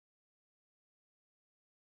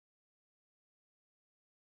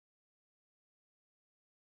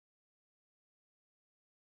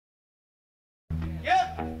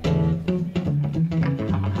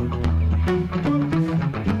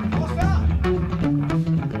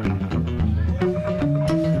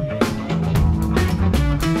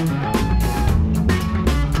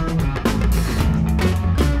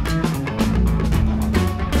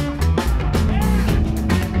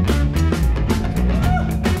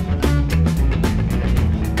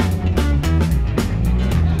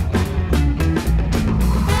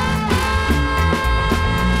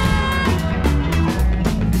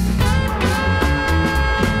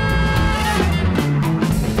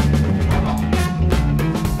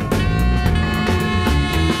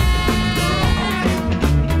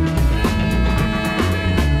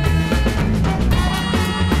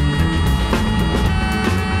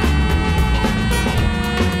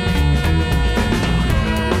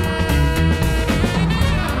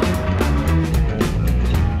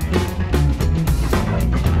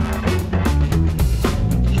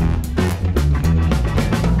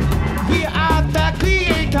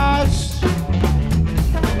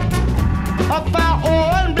of our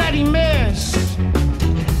own bloody mess.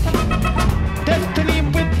 Destiny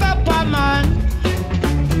with the woman.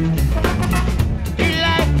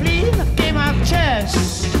 Eli, please, game of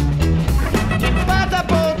chess.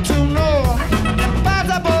 Impossible to know,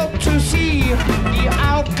 impossible to see the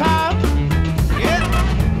outcome. Yeah.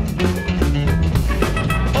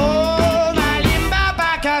 Oh, Malimba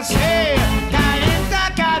Bacase, Calenta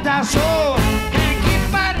Cadaso,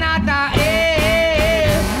 Equipanata,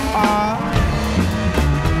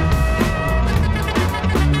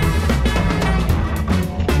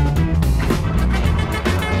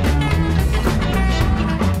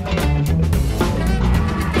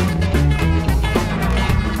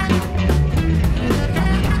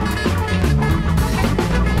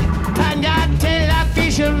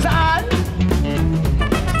 on.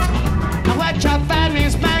 And watch your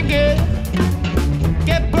family's man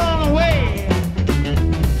get blown away.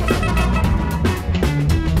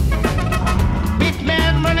 Big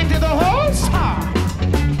man running to the horse,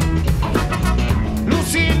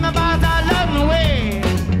 Lucy in the bars are along the way.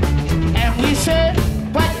 And we said,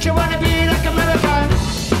 what you wanna be like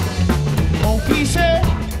Americans? Oh, we said,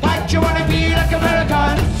 what you wanna be like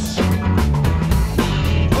Americans?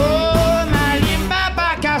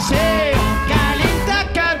 Calenta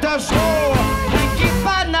canta so, and keep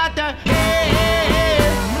on at the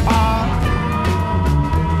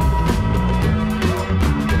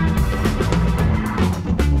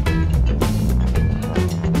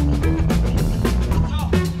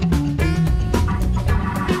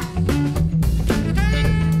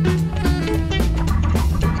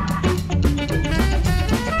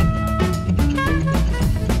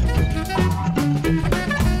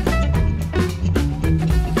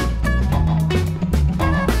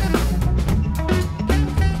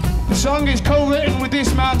The song is co-written with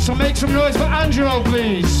this man, so make some noise for Angelo,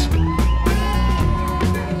 please.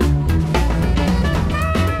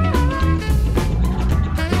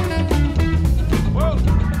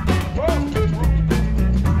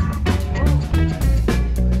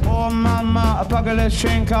 Oh mama, apocalypse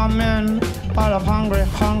train coming, all of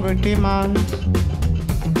hungry demons.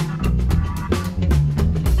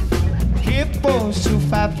 Hippos too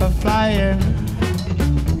fat for flying.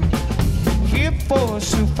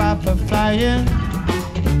 Hippos too fat for flying.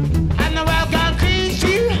 And the wild gone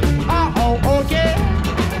crazy. Oh yeah.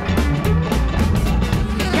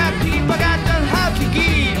 Got people got the house to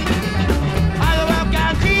give. All the wild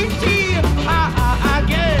gone crazy.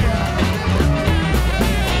 Yeah.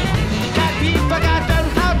 Got people got the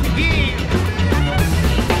house to give.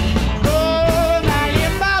 Oh,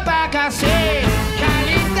 Malimba Bacase,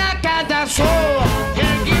 Calenta Canta so,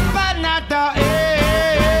 can't give another.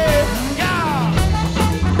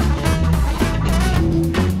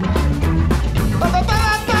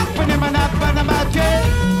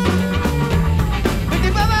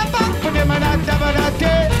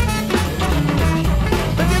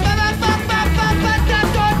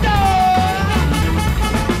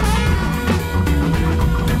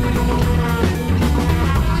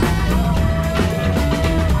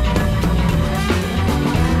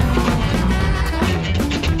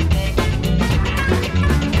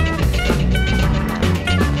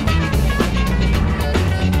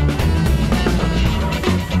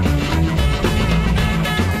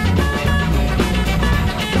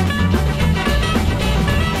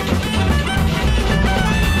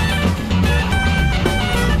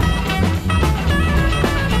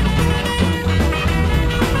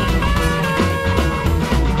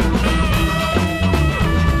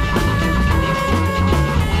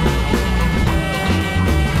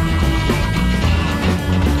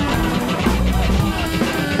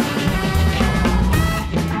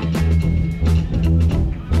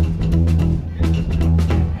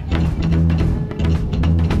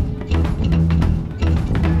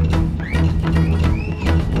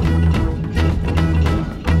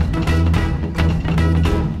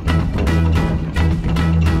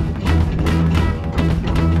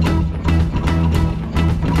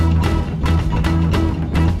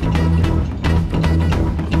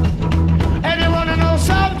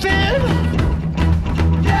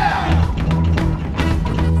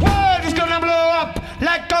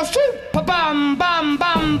 Bam, bam,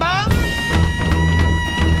 bam, bam.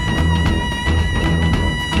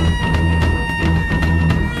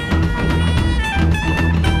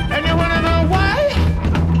 And you wanna know why?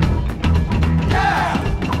 Yeah!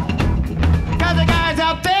 'Cause the guys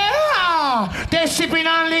out there, they're sipping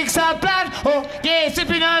on licks of blood. Oh, yeah,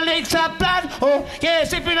 sipping on licks of blood. Oh, yeah,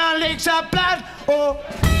 sipping on licks of blood. Oh.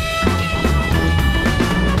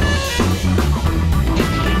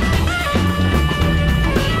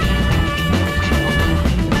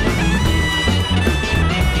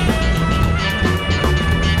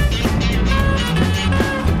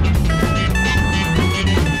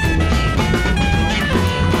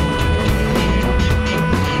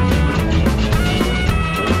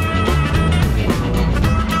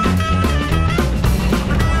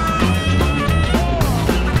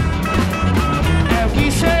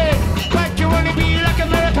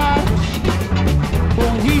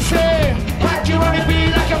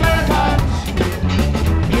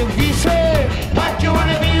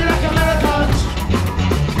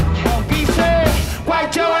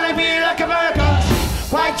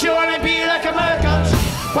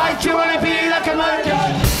 Why'd you wanna be like America?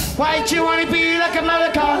 Why'd you wanna be like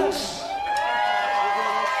America?